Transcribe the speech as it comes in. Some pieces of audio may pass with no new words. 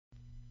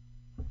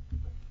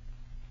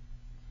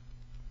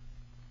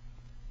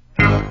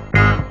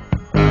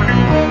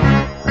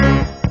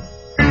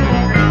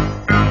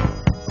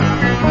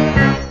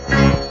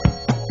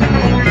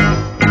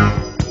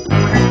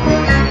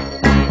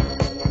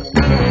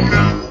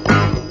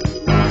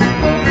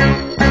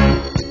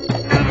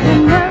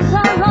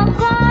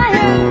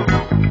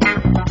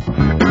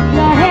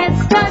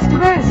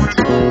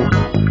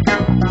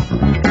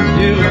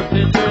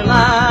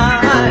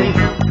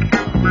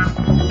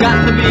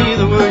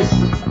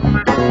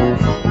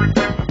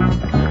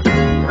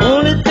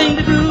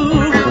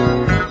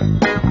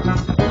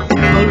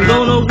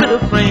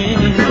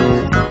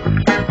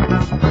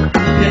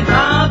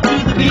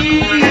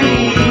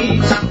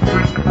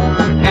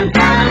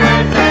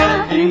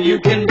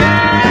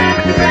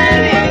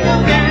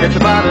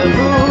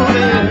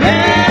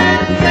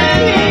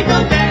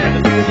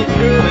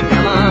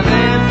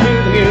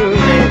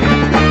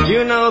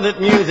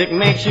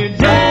music makes you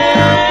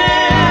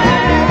dance.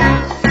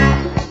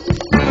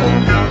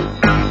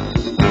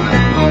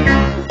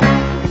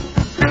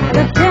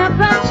 The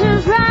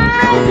temperature's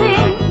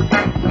rising,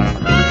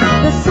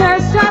 the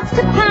surf starts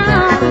to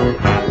pound.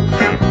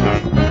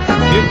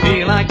 You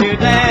feel like you're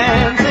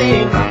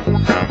dancing,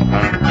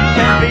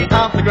 can't be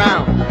off the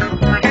ground.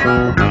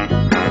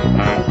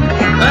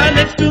 And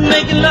next to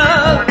making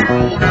love,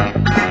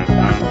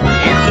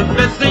 it's the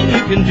best thing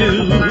you can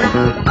do.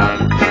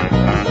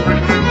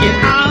 Get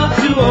out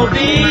to OB,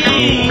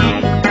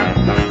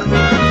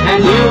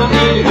 and you'll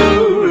need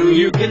who.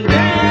 You can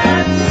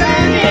dance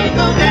and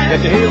eagle dance.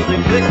 Got your heels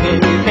and clicking,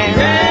 you can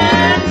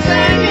dance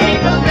and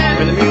eagle dance.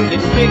 When the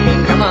music's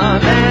kicking, come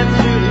on, dance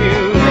to the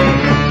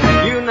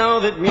music. You know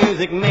that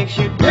music makes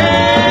you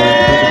dance.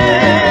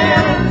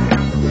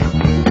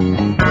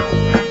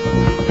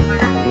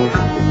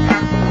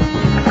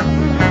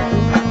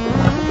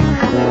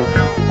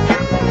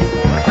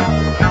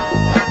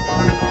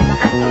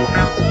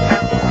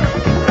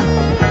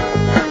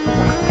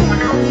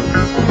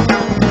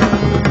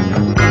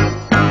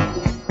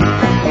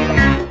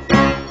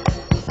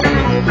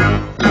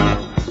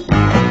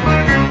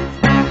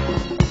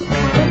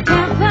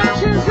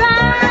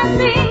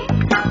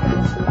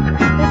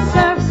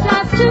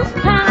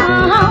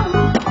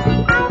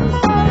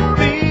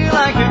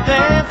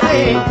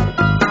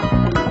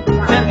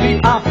 Gently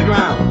off the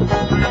ground.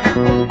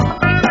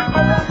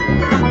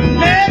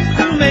 Next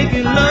to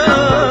making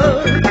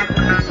love,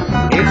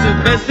 it's the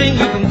best thing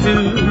you can do.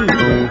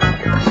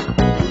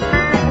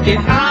 Get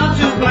out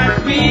to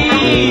Black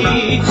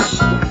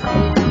Beach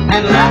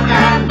and lock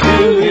and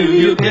do.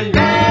 You can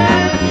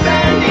dance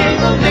and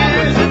eagle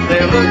dance. If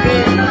they're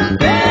looking,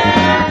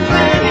 dance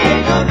and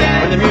eagle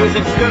dance. When the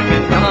music's cooking,